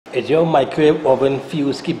Is your microwave oven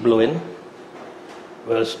fuse keep blowing?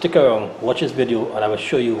 Well, stick around, watch this video, and I will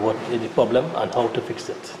show you what is the problem and how to fix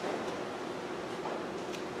it.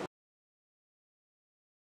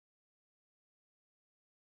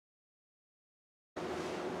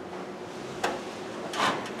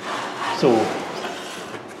 So,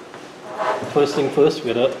 first thing first,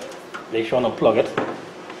 we're gonna make sure and unplug it,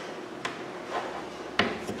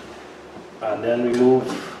 and then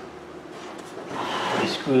remove the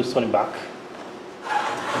screws from the back.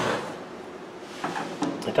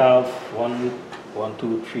 It have 1,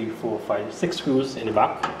 2, 3, 4, 5, 6 screws in the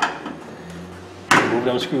back. Remove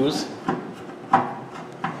them screws.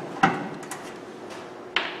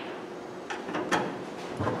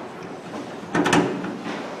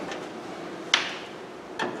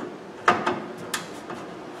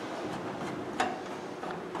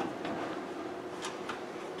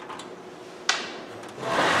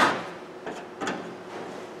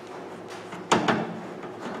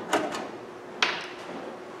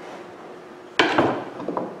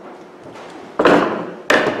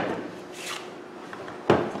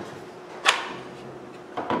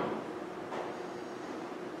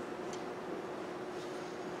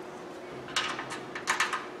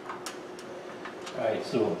 Alright,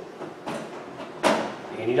 so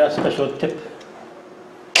you need a special tip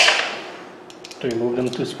to remove them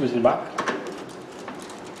 2 screws in the back.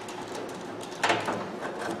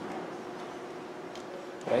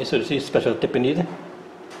 Alright, so this is a special tip you need.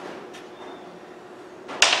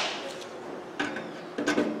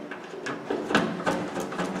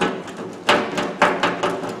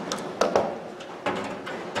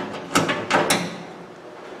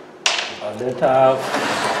 And then it have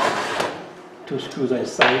 2 screws on the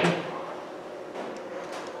side.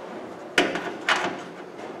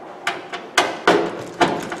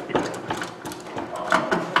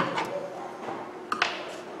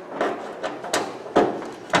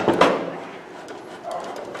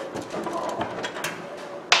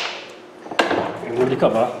 Remove the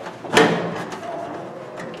cover.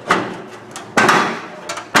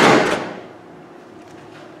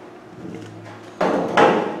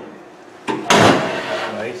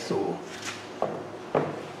 Alright,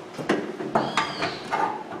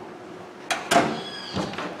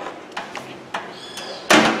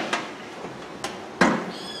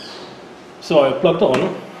 so I plugged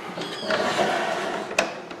on.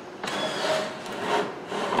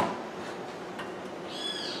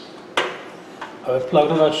 I have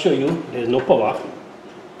plugged on and show you there is no power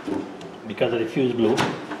because of the fuse blew.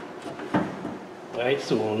 Right,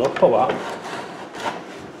 so no power.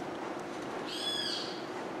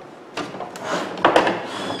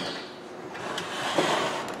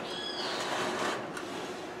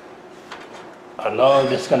 And now I'll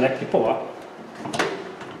disconnect the power.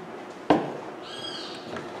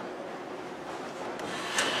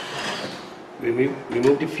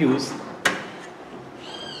 Remove the fuse.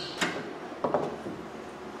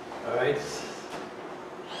 Alright,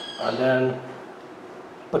 and then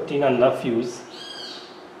put in another fuse.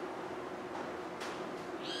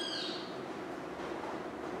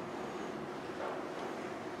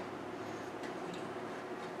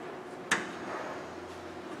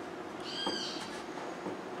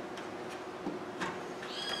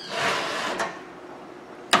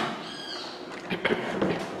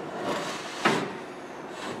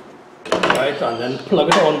 Right, and then plug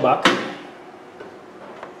it on back.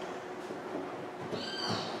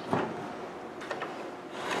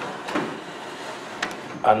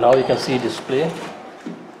 And now you can see display.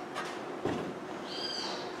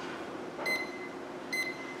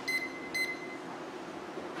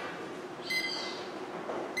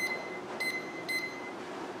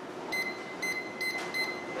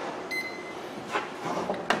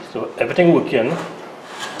 So everything working,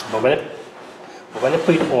 but when I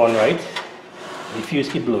put it on, right, the fuse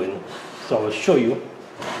keep blowing. So I will show you.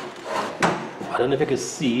 I don't know if you can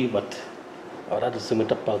see, but I'll have to zoom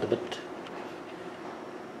it up a little bit.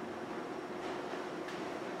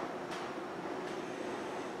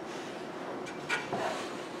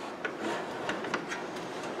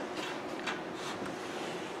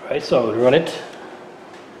 Right, so I will run it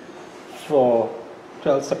for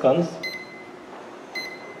 12 seconds,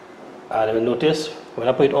 and you will notice when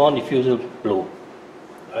I put it on, the fuse will blow.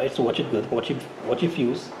 Alright, so watch it good, watch your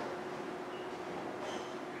fuse.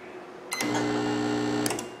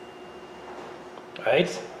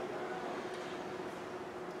 Alright,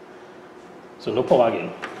 so no power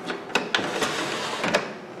again.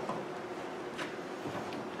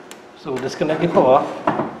 So disconnect the power.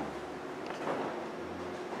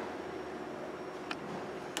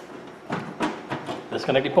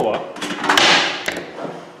 Disconnect the power.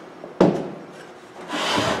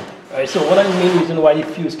 Alright, so one of the main reasons why the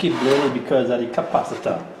fuse keep blowing is because of the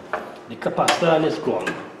capacitor. The capacitor is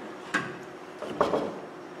gone.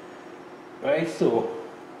 Right, so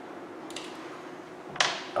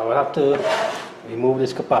I will have to remove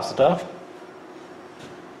this capacitor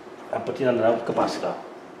and put in another capacitor.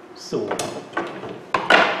 So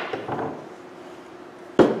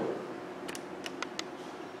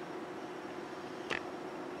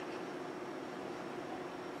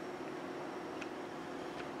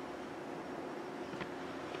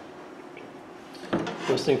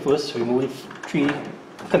first thing first, remove the 3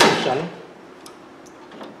 connection.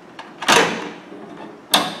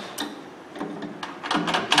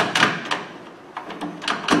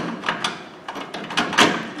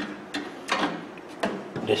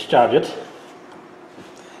 Discharge it.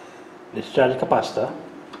 Discharge the capacitor.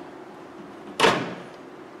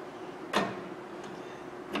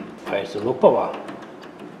 Alright, so low power.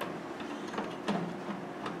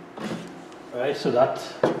 Alright, so that.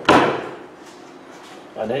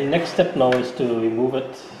 And then the next step now is to remove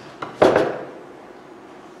it.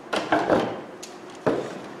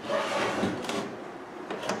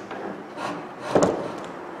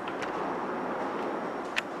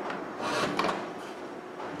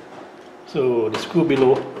 So the screw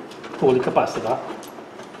below hold the capacitor.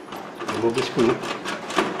 Remove the screw.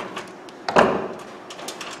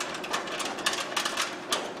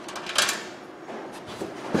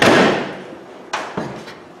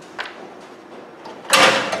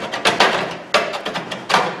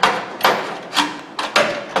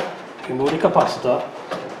 Remove the capacitor.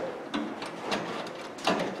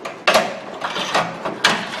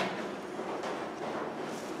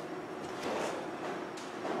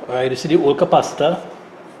 Alright, this is the old capacitor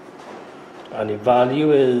and the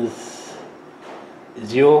value is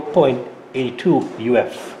 0.82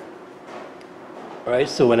 UF. Alright,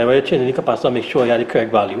 so whenever you change the capacitor, make sure you have the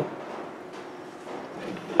correct value.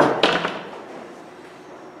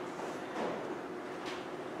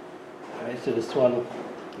 Alright, so this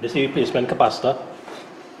is the replacement capacitor.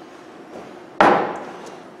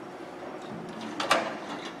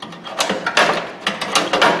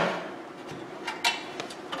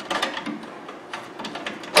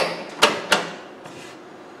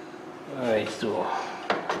 Alright, so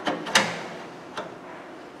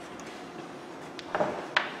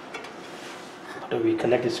after we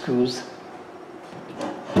connect the screws,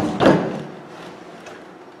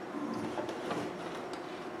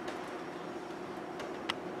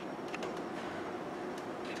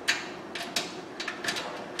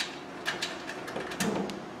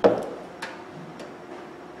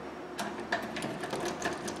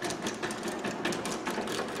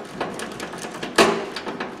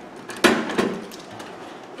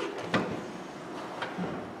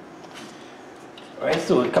 alright,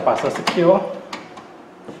 so the capacitor is secure.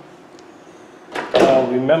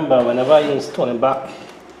 Remember, whenever you install it back,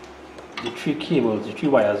 the 3 cables, the 3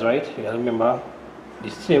 wires, right? You gotta remember the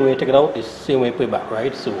same way you take it out, the same way you put it back,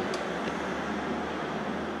 right? So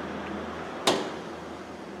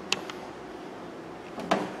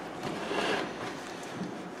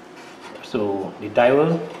the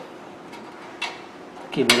diode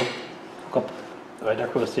cable hook up right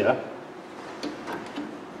across here.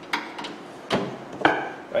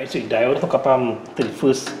 Right, so the diode hook up to the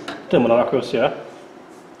first terminal across here.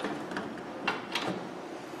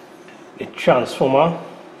 The transformer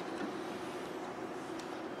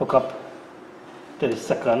hook up to the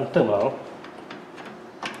second terminal.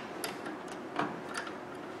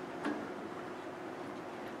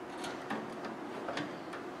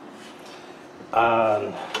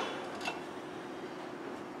 And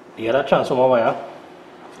the other transformer wire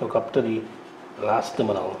hook up to the last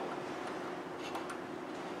terminal.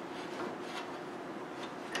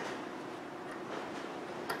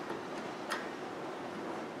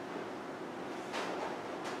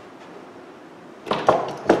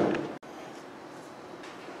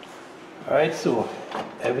 Alright, so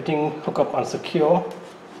everything hook up and secure.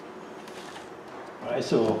 Alright,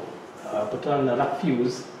 so put on another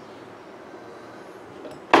fuse.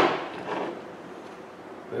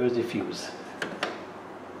 Where is the fuse?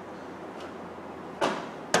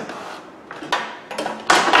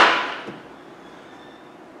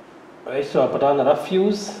 Alright, so I put on another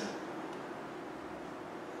fuse.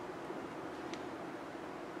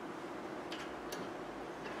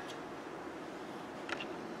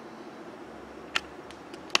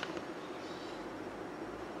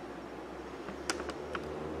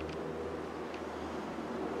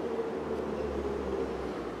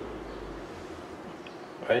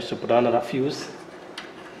 Alright, so put on another fuse.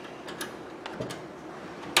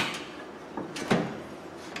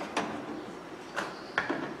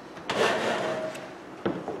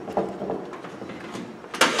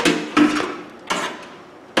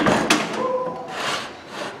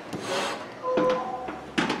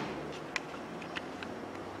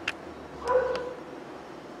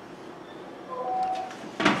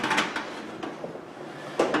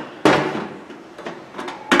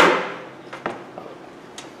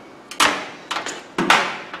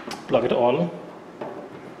 plug it on.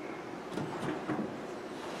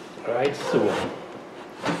 Alright, so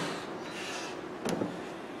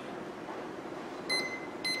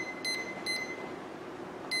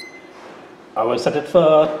I will set it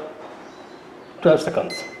for 12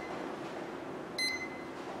 seconds.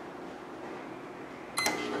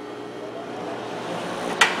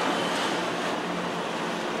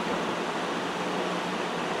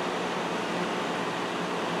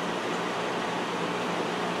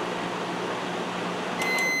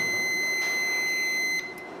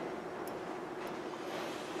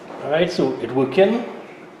 Alright, so it's working,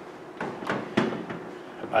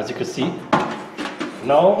 as you can see.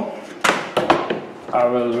 Now I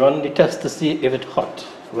will run the test to see if it's hot.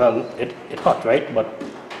 Well, it's hot, right? But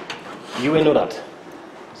you will know that.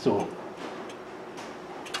 So,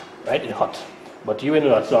 right, it's hot. But you will know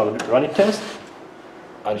that. So I will run the test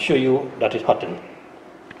and show you that it's hot.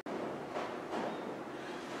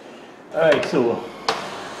 Alright, so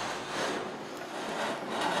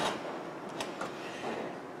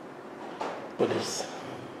put this.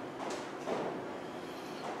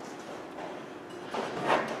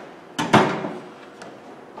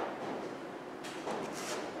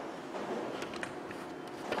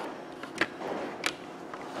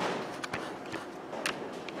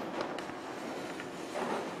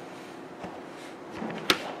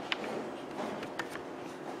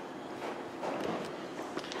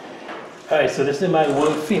 Alright, so this is my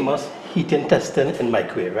world famous heating testing in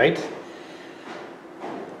microwave, right?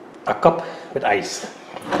 A cup with ice.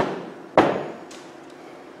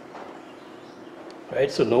 Right,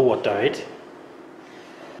 so no water, right?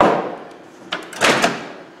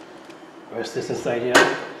 Rest this inside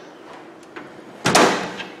here.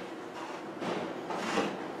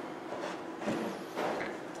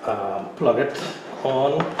 Plug it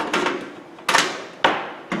on.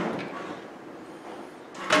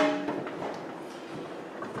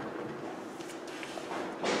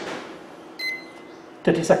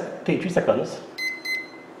 33 seconds.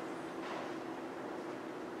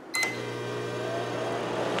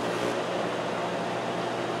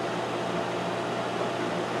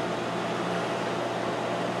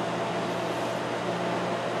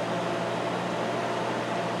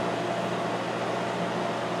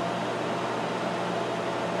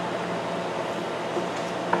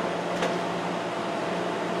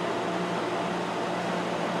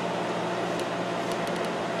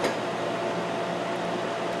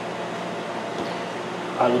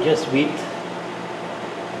 I'll just wait.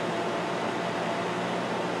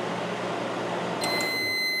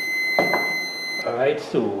 Alright,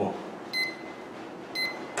 so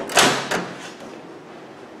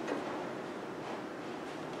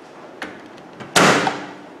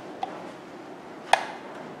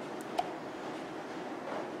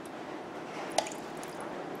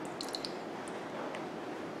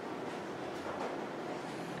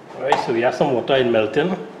we have some water in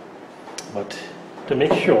melting, but to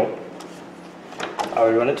make sure, I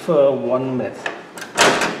will run it for 1 minute.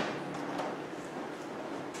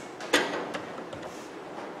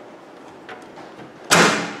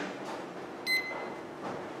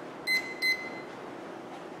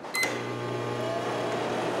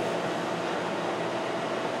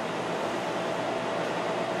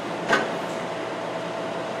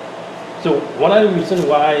 So one of the reasons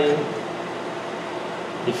why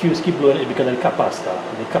the fuse keep blowing is because of the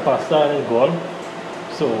capacitor. The capacitor is gone,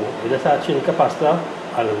 so we just have to change the capacitor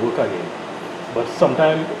and it'll work again. But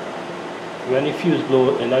sometimes when the fuse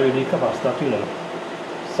blow and not really capacitor tuning,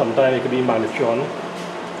 sometimes it could be magnetron,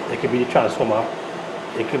 it could be the transformer,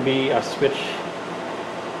 it could be a switch.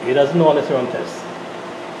 It doesn't know unless you run test.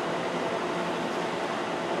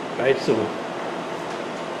 Right, so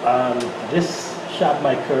this sharp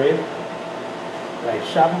microwave, right,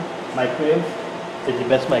 sharp microwave is the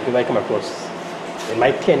best microwave I come across. In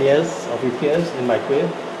my 10 years of repairs in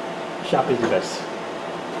microwave, sharp is the best.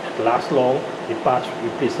 It lasts long, the parts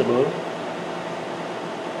replaceable,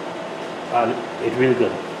 and it's really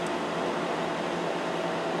good.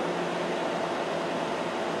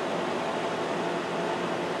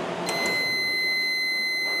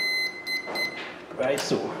 Right,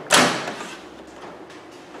 so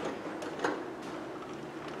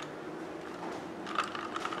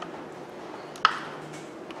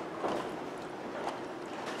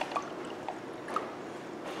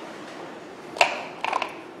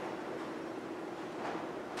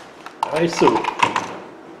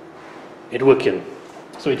it's working.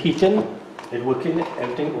 So it's heating, it's working,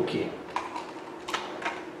 everything okay.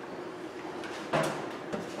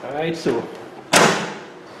 Alright, so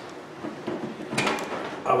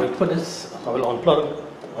I will put this, I will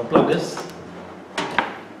unplug this.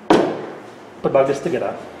 put back this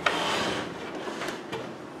together.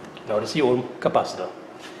 Now this is your own capacitor.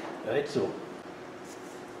 Right, so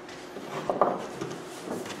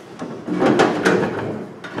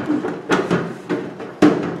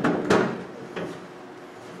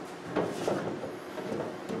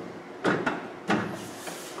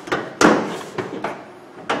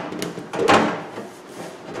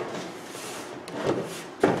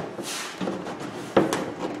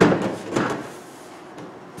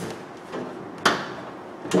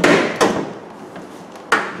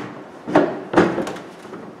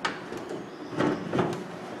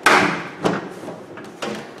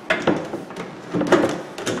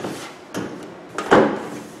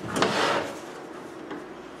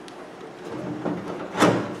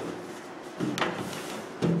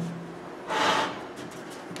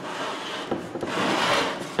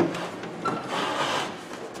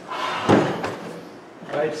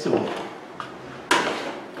right, so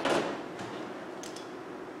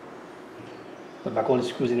put back all the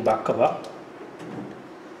screws in the back cover.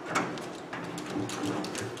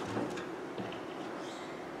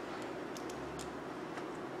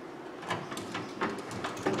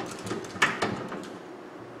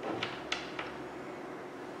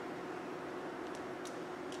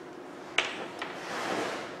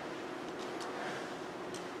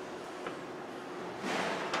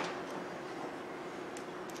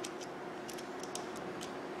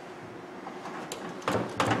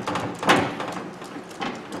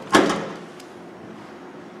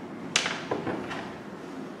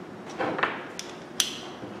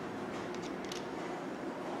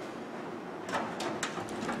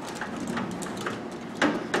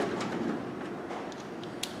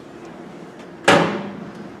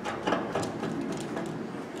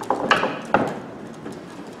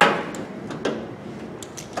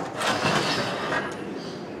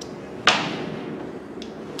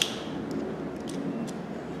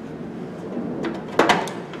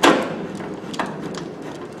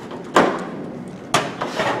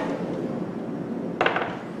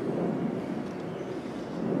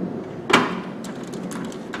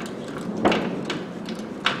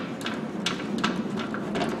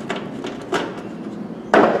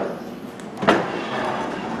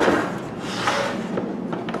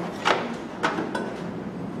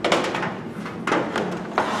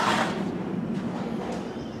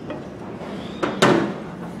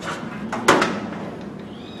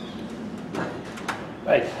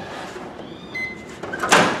 Right.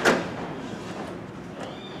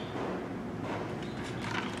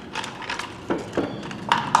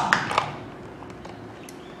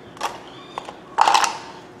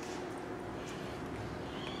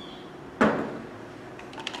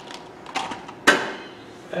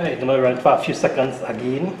 Alright, I'm going to run it for a few seconds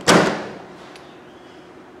again.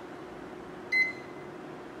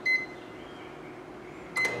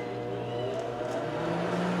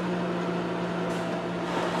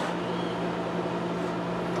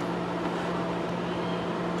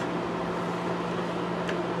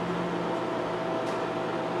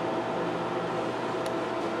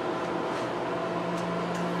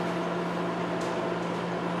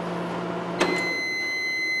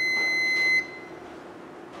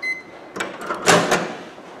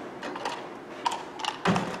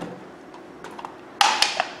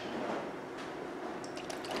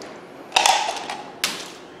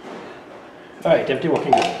 Alright, everything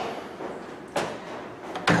working good.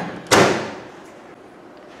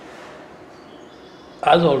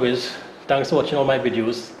 As always, thanks for watching all my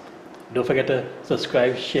videos. Don't forget to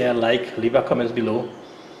subscribe, share, like, leave your comments below.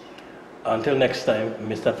 Until next time,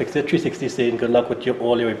 Mr. Fix It 360 saying good luck with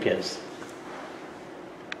all your repairs.